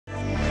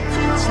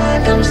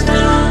like I'm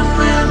still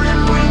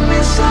feeling, bring me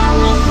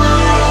some of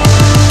mine.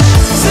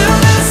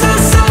 Soon as I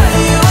saw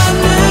you, I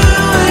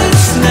knew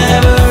it's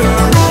never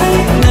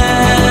right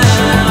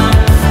now,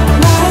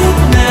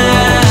 right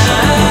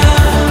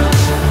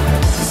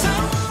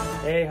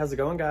now. Hey, how's it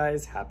going,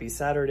 guys? Happy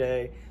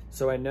Saturday.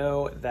 So I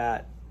know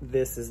that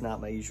this is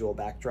not my usual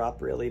backdrop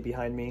really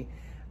behind me,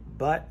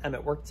 but I'm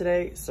at work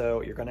today,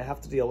 so you're gonna have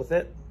to deal with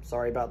it.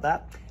 Sorry about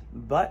that,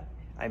 but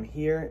I'm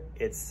here.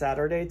 It's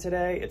Saturday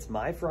today. It's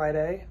my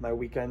Friday. My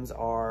weekends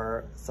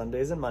are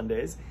Sundays and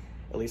Mondays,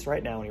 at least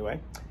right now anyway.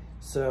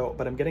 So,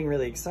 but I'm getting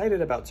really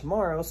excited about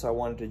tomorrow, so I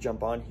wanted to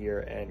jump on here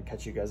and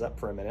catch you guys up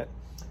for a minute.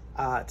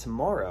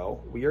 Tomorrow,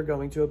 we are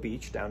going to a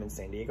beach down in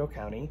San Diego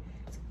County.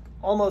 It's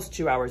almost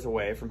 2 hours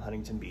away from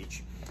Huntington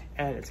Beach,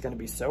 and it's gonna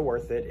be so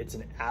worth it. It's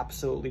an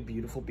absolutely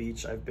beautiful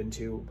beach I've been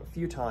to a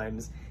few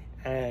times,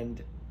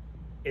 and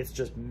it's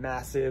just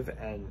massive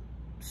and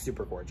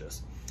super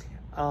gorgeous.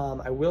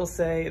 I will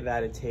say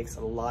that it takes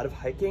a lot of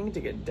hiking to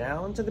get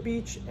down to the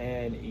beach,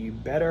 and you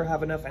better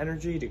have enough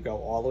energy to go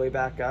all the way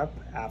back up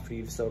after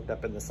you've soaked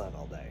up in the sun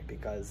all day,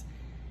 because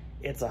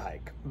it's a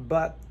hike,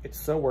 but it's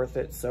so worth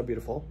it, so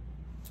beautiful.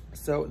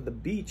 So the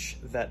beach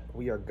that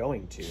we are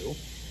going to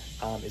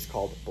is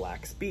called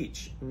Black's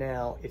Beach.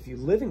 Now, if you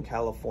live in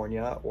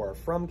California or are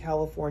from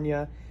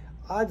California,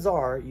 odds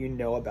are you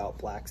know about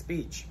Black's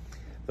Beach.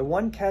 The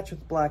one catch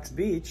with Black's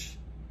Beach,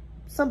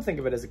 some think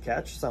of it as a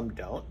catch, some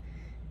don't,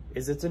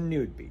 is it's a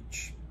nude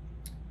beach.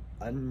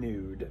 A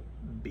nude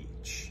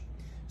beach.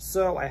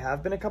 So I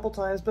have been a couple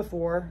times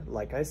before.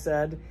 Like I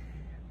said,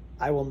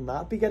 I will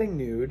not be getting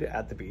nude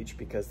at the beach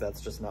because that's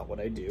just not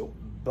what I do,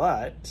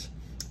 but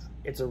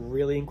it's a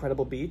really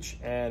incredible beach,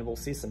 and we'll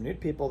see some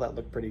nude people that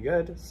look pretty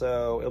good,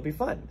 so it'll be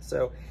fun.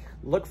 So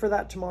look for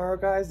that tomorrow,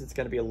 guys. It's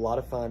gonna be a lot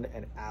of fun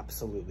and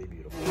absolutely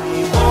beautiful. We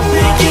won't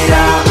make it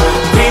out,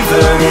 we've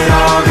heard it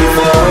all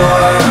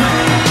before.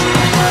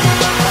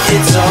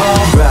 It's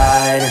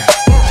alright.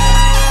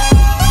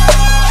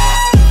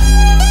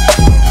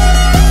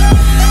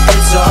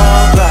 It's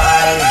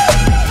alright.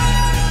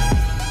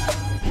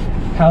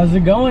 How's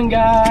it going,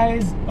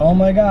 guys? Oh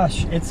my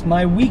gosh, it's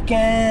my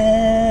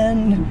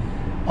weekend.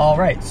 All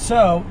right,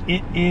 so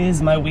it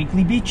is my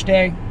weekly beach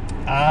day.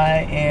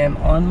 I am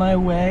on my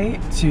way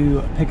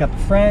to pick up a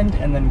friend,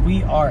 and then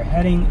we are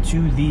heading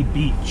to the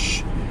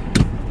beach.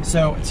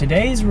 So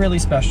today's really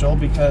special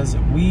because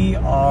we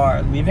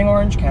are leaving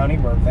Orange County.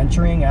 We're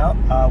venturing out.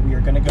 We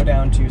are gonna go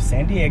down to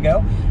San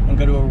Diego and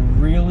go to a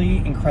really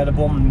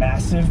incredible,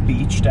 massive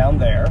beach down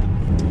there.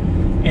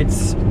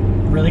 It's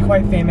really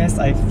quite famous.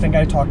 I think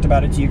I talked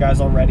about it to you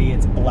guys already.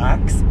 It's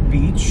Black's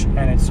Beach,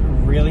 and it's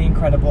really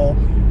incredible,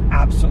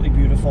 absolutely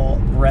beautiful,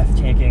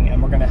 breathtaking,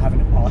 and we're gonna have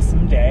an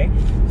awesome day.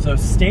 So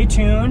stay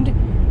tuned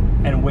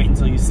and wait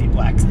until you see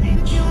Black's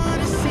Beach. You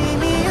wanna see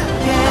me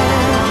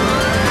again?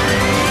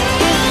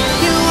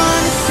 You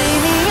wanna see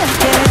me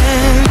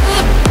again?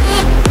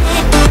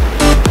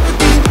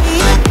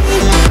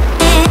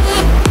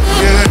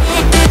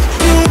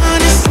 You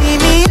wanna see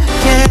me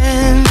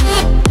again?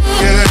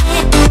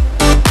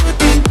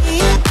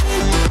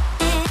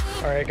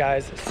 All right,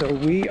 guys, so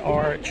we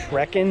are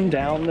trekking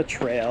down the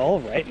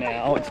trail right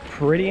now. It's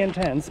pretty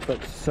intense,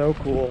 but so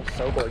cool,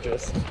 so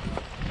gorgeous.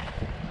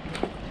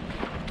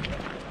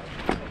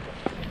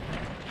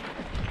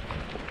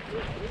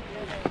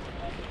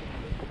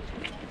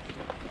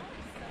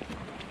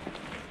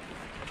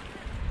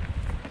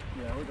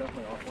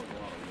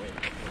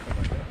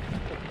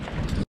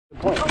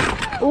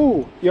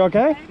 Ooh, you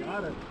okay?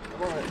 Got it.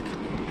 All right.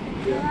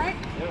 You alright?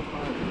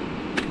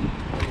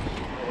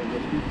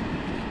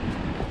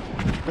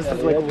 This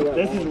is like,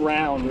 this is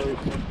round.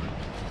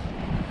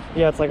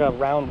 Yeah, it's like a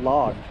round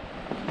log.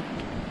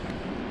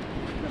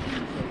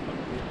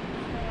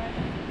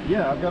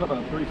 Yeah, I've got about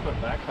a 3-foot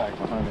backpack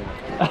behind me.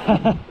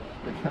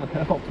 It kind of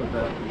helped with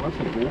that. What's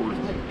the board?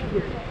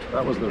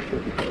 That was the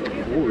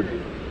board.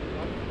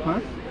 Huh?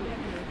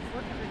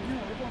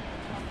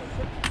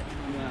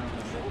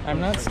 I'm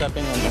not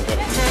stepping on the foot.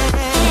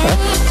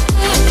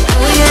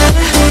 Oh yeah.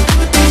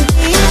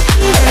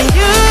 And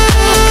you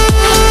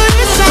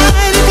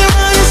decide if you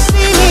wanna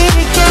see me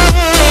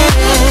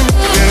again.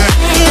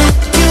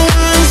 You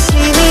wanna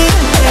see me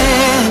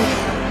again.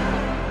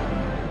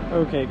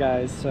 Okay,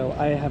 guys, so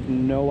I have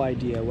no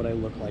idea what I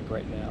look like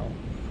right now.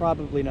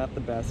 Probably not the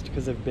best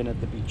because I've been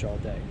at the beach all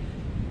day.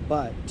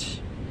 But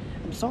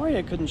I'm sorry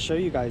I couldn't show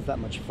you guys that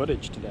much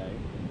footage today,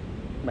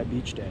 my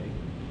beach day.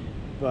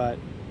 But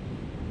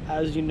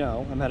as you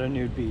know, I'm at a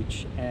nude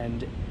beach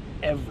and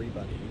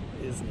everybody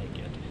is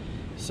naked.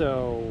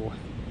 So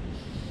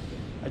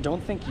I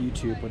don't think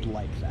YouTube would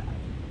like that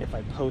if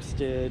I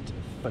posted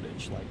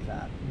footage like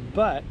that.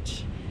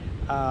 But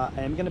I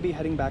am going to be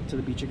heading back to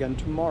the beach again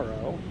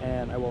tomorrow,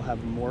 and I will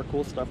have more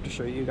cool stuff to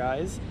show you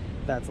guys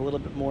that's a little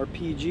bit more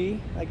PG,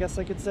 I guess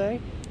I could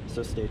say.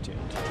 So stay tuned.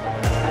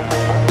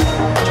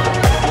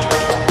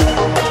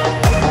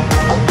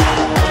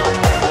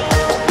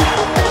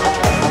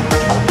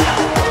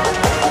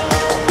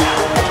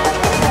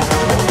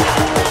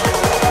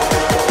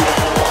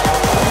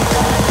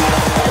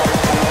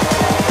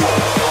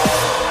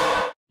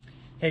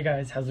 Hey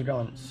guys, how's it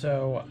going?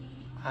 So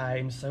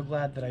I'm so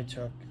glad that I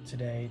took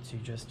today to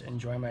just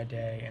enjoy my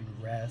day and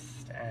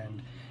rest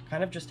and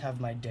kind of just have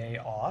my day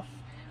off.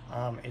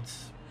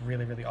 It's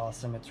really, really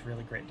awesome. It's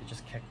really great to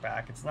just kick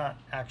back. It's not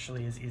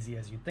actually as easy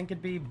as you'd think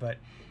it'd be, but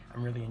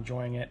I'm really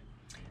enjoying it.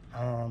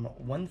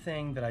 One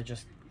thing that I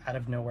just out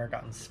of nowhere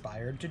got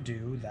inspired to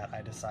do that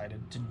I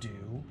decided to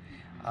do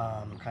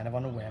kind of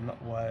on a whim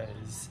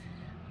was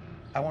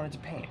I wanted to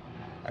paint.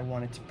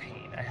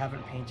 I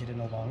haven't painted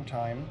in a long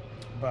time,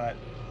 but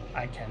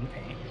I can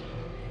paint.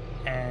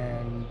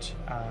 And,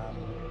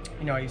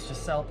 I used to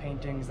sell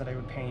paintings that I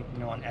would paint,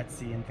 on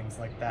Etsy and things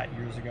like that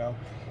years ago.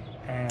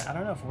 And I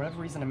don't know, for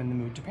whatever reason, I'm in the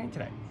mood to paint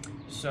today.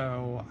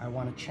 So I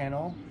want to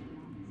channel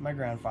my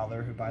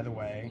grandfather, who, by the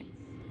way,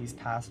 he's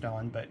passed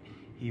on, but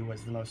he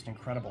was the most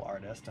incredible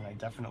artist, and I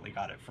definitely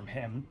got it from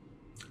him.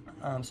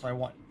 So I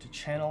want to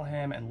channel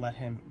him and let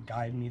him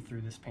guide me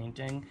through this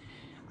painting.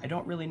 I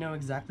don't really know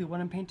exactly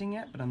what I'm painting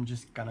yet, but I'm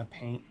just gonna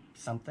paint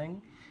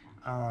something.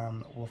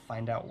 We'll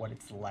find out what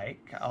it's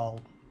like.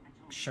 I'll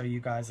show you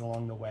guys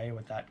along the way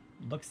what that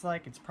looks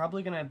like. It's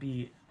probably gonna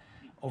be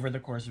over the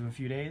course of a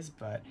few days,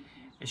 but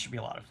it should be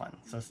a lot of fun,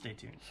 so stay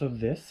tuned. So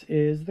this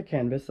is the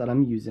canvas that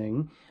I'm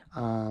using.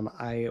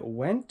 I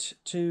went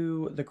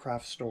to the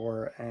craft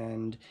store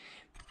and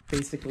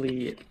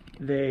basically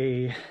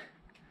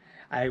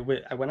I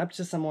went up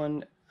to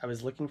someone. I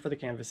was looking for the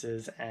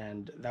canvases,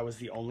 and that was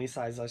the only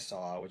size I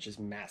saw, which is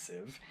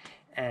massive.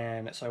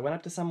 And so I went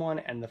up to someone,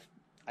 and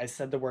I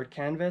said the word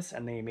canvas,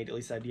 and they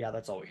immediately said, yeah,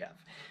 that's all we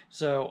have.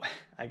 So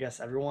I guess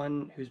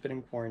everyone who's been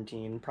in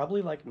quarantine,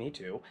 probably like me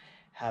too,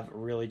 have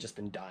really just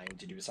been dying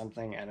to do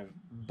something and have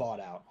bought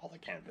out all the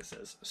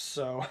canvases.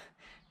 So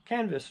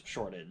canvas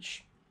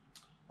shortage,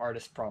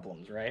 artist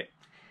problems, right?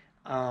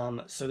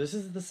 So this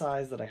is the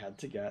size that I had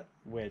to get,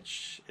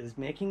 which is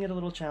making it a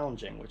little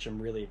challenging, which I'm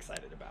really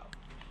excited about.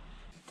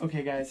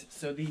 Okay guys,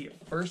 so the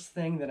first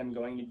thing that I'm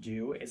going to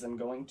do is I'm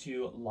going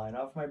to line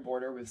off my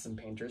border with some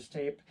painter's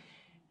tape.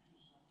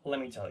 Let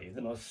me tell you,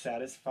 the most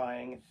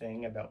satisfying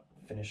thing about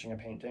finishing a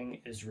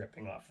painting is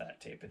ripping off that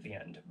tape at the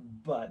end,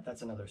 but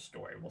that's another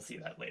story. We'll see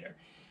that later.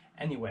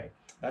 Anyway,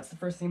 that's the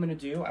first thing I'm going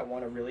to do. I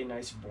want a really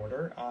nice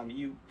border.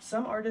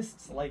 Some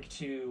artists like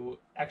to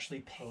actually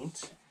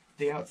paint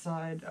the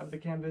outside of the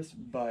canvas,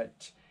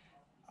 but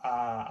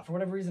for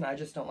whatever reason, I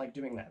just don't like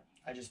doing that.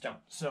 I just don't.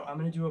 So I'm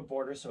going to do a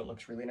border so it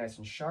looks really nice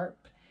and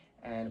sharp,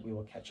 and we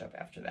will catch up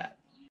after that.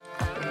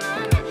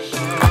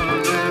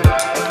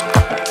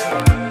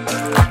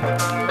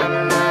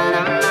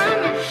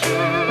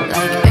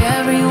 Like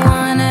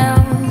everyone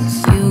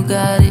else, you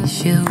got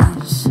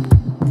issues.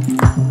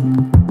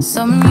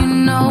 Some you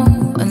know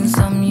and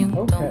some you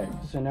don't. Okay,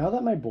 so now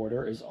that my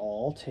border is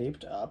all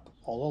taped up,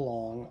 all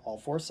along, all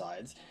four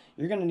sides,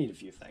 you're going to need a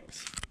few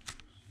things.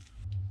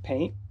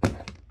 Paint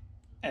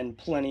and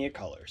plenty of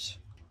colors.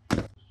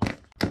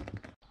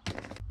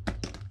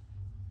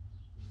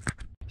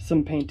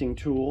 Some painting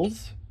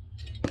tools.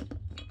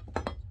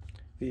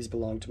 These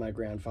belong to my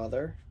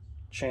grandfather.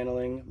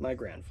 Channeling my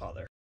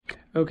grandfather.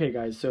 Okay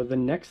guys, so the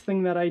next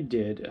thing that I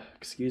did,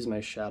 excuse my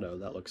shadow,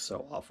 that looks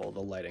so awful,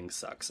 the lighting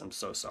sucks, I'm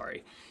so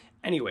sorry.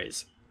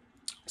 Anyways,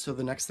 so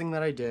the next thing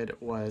that I did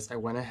was I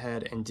went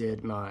ahead and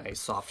did my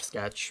soft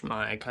sketch,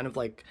 my kind of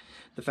like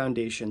the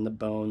foundation, the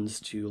bones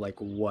to like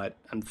what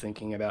I'm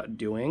thinking about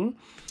doing.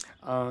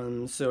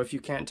 So if you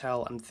can't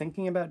tell, I'm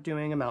thinking about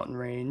doing a mountain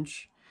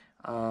range.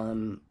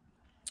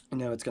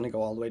 It's going to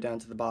go all the way down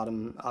to the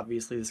bottom.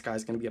 Obviously, the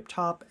sky's going to be up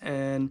top,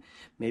 and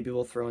maybe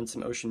we'll throw in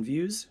some ocean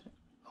views.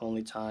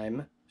 Only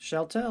time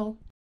shall tell.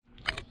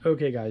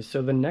 Okay, guys,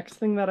 so the next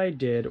thing that I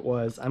did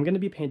was I'm going to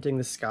be painting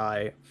the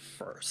sky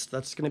first.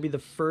 That's going to be the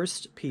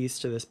first piece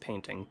to this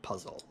painting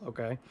puzzle,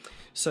 okay?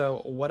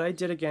 So what I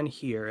did again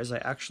here is I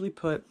actually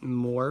put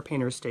more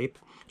painter's tape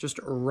just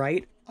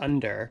right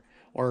under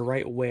or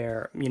right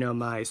where,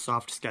 my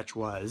soft sketch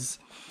was,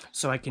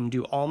 so I can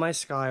do all my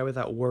sky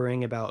without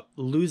worrying about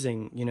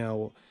losing,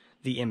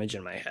 the image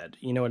in my head.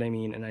 You know what I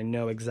mean? And I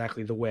know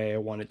exactly the way I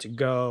want it to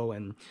go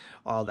and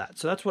all that.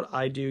 So that's what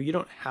I do. You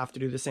don't have to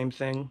do the same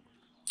thing,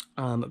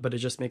 but it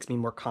just makes me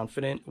more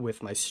confident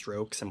with my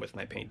strokes and with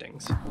my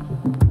paintings.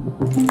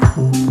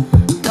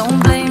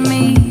 Don't blame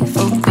me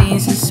for being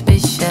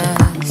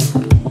suspicious,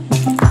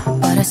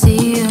 but I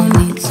see you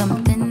need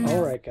something.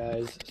 Alright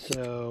guys,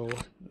 so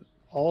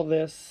all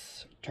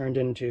this turned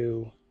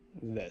into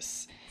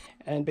this.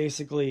 And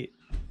basically,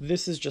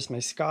 this is just my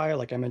sky,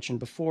 like I mentioned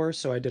before,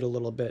 so I did a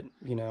little bit,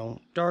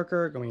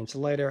 darker, going into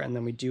lighter, and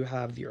then we do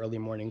have the early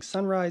morning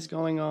sunrise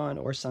going on,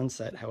 or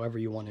sunset, however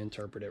you want to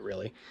interpret it,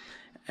 really.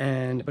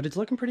 But it's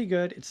looking pretty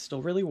good. It's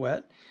still really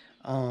wet.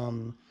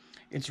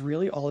 It's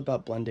really all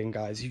about blending,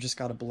 guys. You just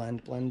gotta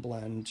blend, blend,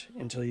 blend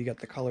until you get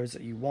the colors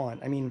that you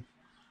want. I mean,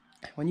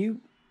 when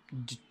you,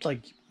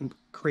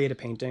 create a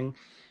painting,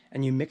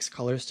 and you mix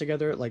colors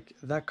together, like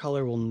that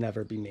color will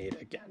never be made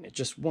again. It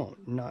just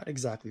won't, not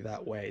exactly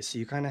that way. So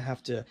you kind of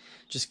have to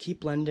just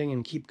keep blending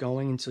and keep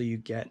going until you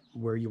get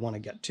where you want to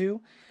get to,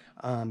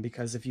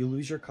 because if you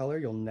lose your color,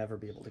 you'll never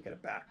be able to get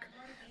it back.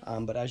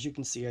 But as you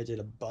can see, I did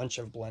a bunch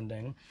of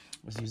blending. I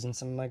was using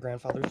some of my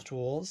grandfather's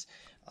tools.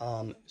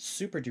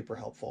 Super duper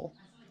helpful.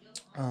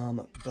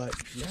 But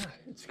yeah,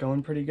 it's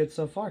going pretty good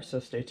so far, so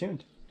stay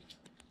tuned.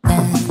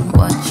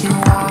 What you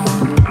want.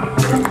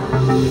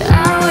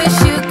 I wish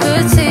you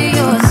could see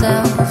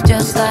yourself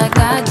just like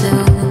I do.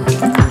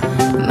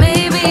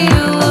 Maybe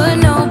you would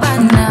know by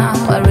now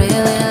I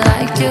really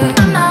like you.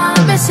 I'm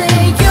not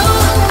missing you.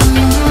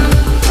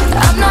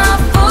 I'm not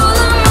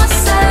fooling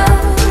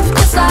myself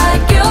just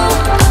like you.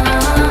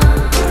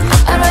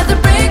 I'd rather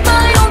break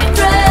my own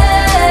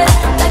thread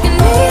like a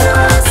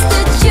needle and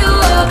stitch you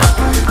up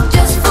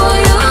just for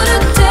you to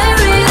tear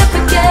it up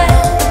again.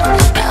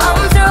 Now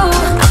I'm through.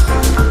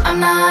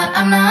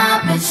 I'm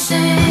not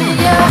missing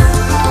you.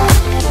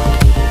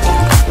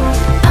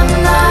 I'm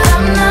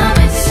not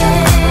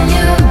missing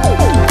you.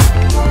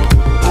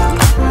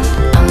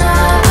 I'm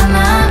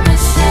not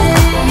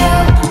missing you.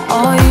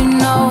 All you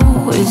know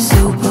is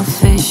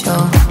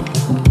superficial.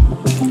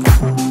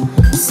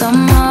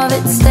 Some of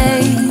it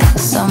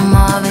stays, some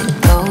of it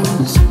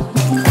goes.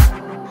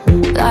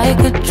 Like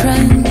a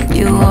trend,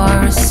 you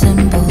are a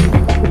symbol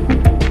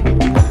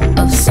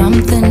of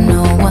something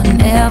no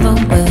one ever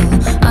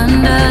will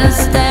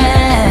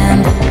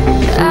understand.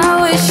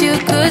 I wish you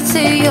could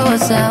see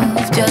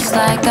yourself just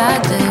like I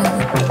do.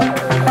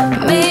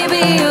 Maybe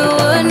you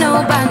would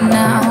know by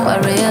now I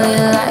really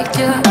liked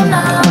you. I'm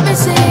not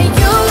missing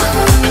you.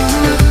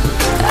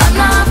 I'm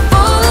not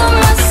fooling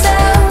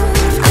myself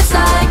just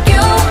like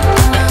you.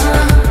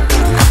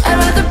 I'd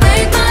rather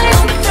break my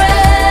own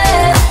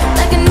thread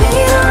like a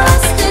needle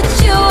and stitch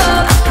you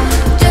up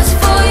just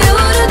for you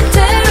to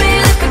tear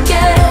it up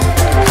again.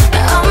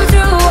 Now I'm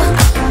through.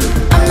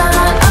 I'm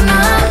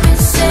not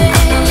missing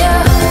you.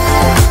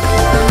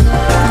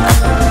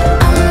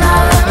 I'm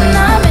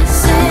not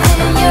missing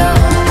you.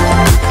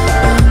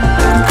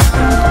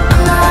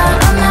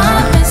 I'm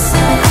not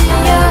missing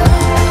you.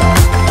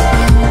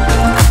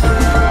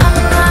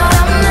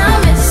 I'm not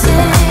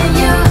missing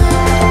you.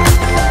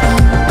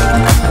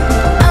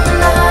 I'm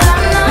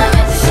not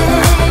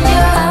missing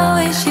you. I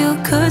wish you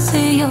could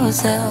see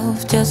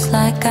yourself just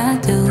like I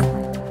do.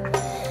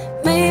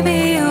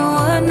 Maybe you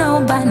would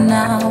know by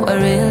now I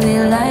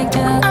really like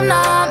you. I'm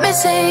not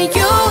missing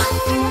you.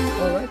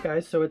 Alright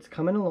guys, so it's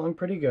coming along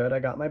pretty good. I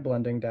got my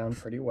blending down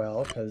pretty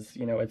well because,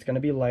 you know, it's going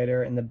to be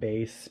lighter in the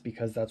base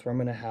because that's where I'm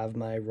going to have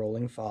my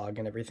rolling fog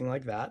and everything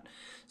like that.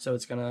 So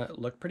it's going to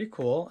look pretty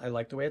cool. I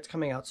like the way it's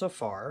coming out so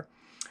far.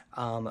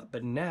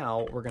 But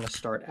now we're going to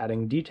start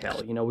adding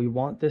detail. You know, we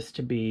want this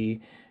to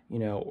be, you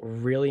know,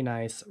 really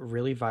nice,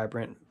 really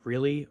vibrant,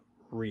 really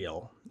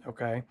real,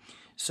 okay?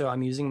 So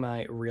I'm using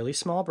my really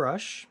small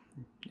brush,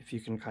 if you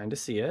can kind of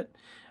see it.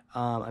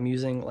 I'm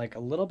using like a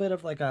little bit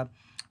of like a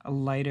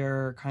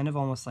lighter, kind of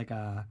almost like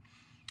a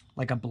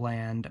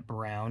bland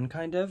brown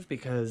kind of,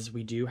 because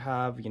we do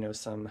have, you know,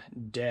 some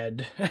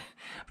dead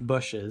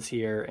bushes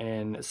here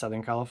in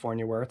Southern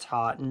California where it's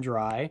hot and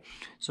dry.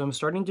 So I'm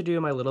starting to do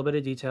my little bit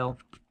of detail.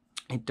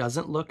 It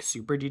doesn't look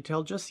super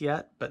detailed just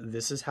yet, but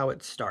this is how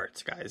it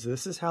starts, guys.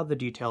 This is how the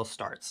detail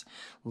starts,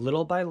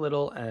 little by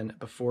little, and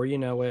before you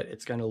know it,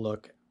 it's going to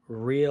look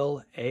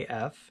real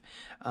AF.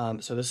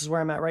 So this is where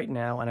I'm at right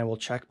now, and I will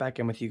check back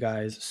in with you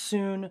guys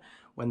soon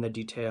when the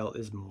detail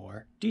is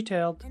more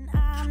detailed. And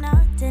I'm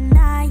not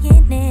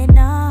denying it,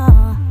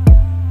 no.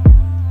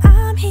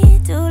 I'm here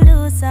to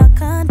lose all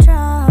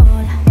control.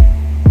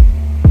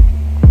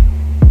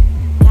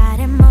 Got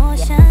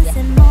emotions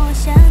in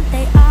motion,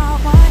 they all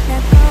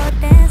wanna go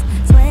dance,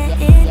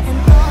 sweating in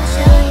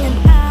motion,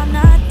 and I'm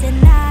not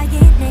denying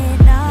it,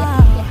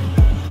 no.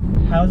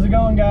 How's it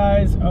going,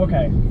 guys?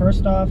 Okay,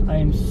 first off, I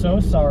am so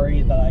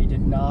sorry that I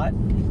did not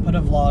put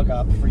a vlog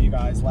up for you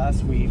guys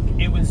last week.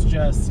 It was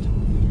just,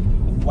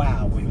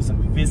 wow, it was a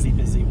busy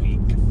week.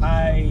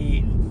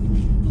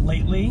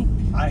 Lately,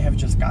 I have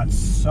just got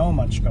so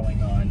much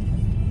going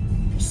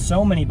on.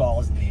 So many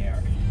balls in the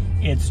air.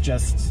 It's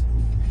just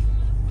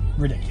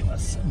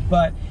ridiculous.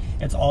 But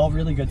it's all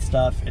really good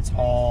stuff. It's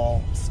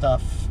all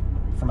stuff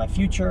for my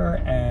future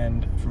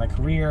and for my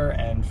career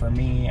and for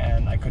me,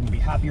 and I couldn't be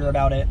happier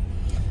about it.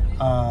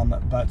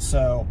 But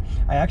so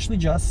I actually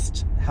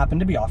just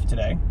happened to be off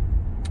today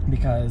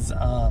because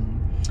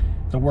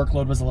the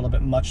workload was a little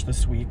bit much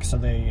this week, so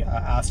they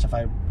asked if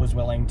I was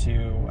willing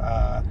to,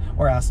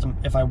 or asked them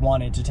if I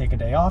wanted to take a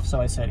day off, so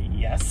I said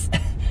yes,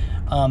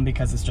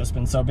 because it's just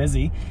been so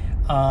busy.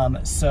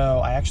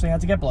 So I actually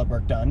had to get blood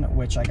work done,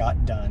 which I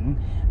got done,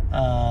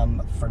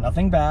 for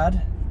nothing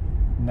bad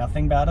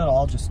at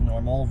all, just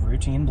normal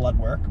routine blood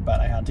work, but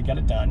I had to get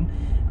it done.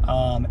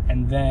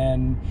 And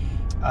then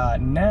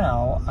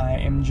now I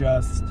am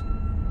just,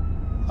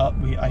 oh,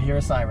 I hear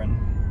a siren,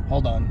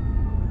 hold on.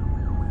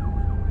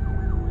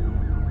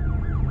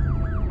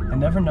 I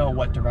never know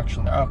what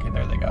direction they're, okay,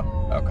 there they go,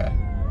 okay.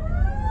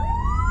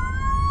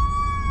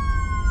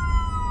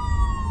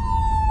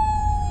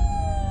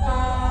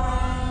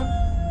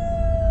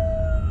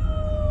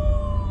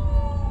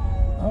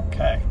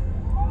 Okay,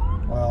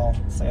 well,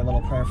 say a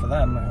little prayer for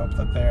them. I hope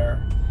that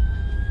they're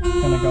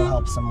gonna go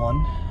help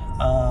someone.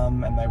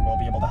 and I will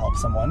be able to help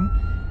someone.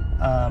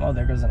 Oh,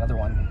 there goes another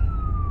one.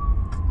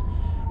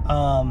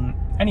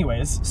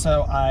 Anyways,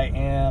 so I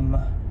am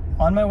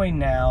on my way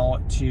now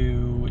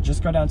to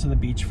just go down to the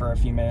beach for a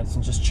few minutes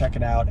and just check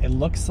it out. It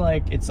looks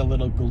like it's a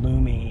little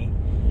gloomy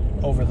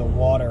over the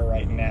water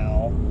right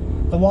now.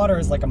 The water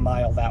is like a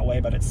mile that way,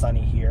 but it's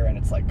sunny here and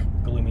it's like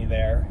gloomy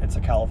there. It's a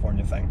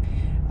California thing.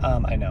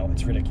 I know,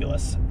 it's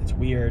ridiculous. It's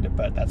weird,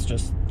 but that's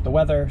just the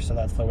weather, so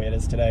that's the way it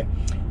is today.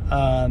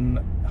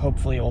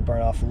 Hopefully it will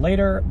burn off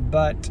later,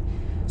 but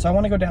so I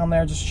want to go down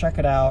there, just check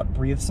it out,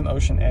 breathe some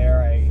ocean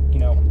air. I,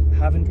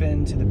 haven't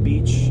been to the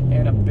beach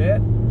in a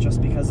bit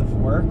just because of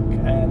work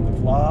and the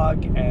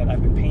vlog, and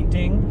I've been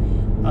painting.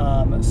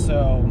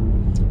 So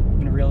I've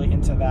been really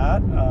into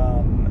that.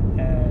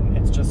 And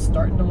it's just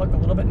starting to look a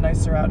little bit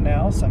nicer out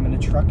now, so I'm going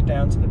to truck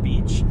down to the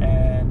beach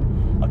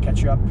and I'll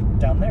catch you up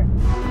down there.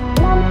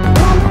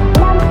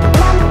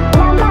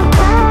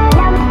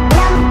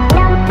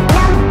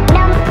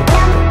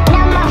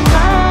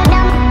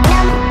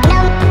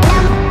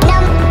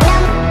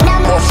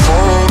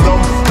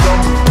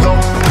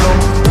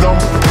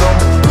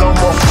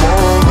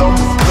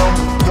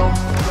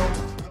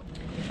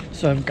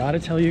 So I've got to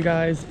tell you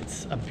guys,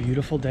 it's a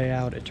beautiful day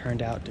out. It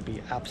turned out to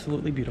be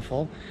absolutely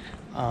beautiful.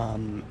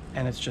 And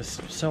it's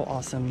just so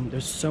awesome.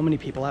 There's so many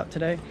people out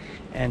today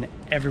and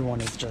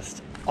everyone is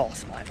just all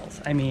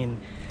smiles. I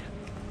mean,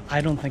 I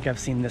don't think I've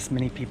seen this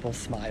many people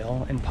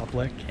smile in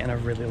public in a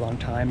really long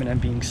time, and I'm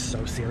being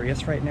so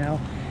serious right now.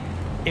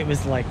 It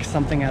was like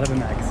something out of a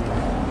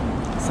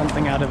magazine,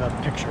 something out of a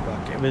picture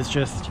book. It was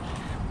just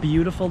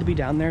beautiful to be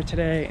down there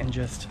today and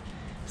just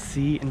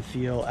see and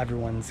feel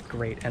everyone's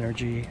great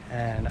energy,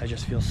 and I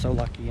just feel so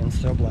lucky and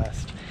so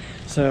blessed.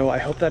 So I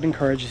hope that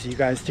encourages you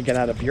guys to get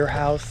out of your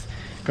house,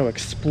 go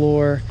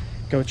explore,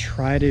 go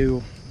try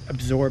to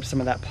absorb some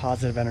of that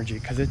positive energy,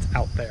 because it's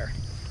out there.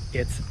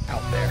 It's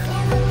out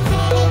there.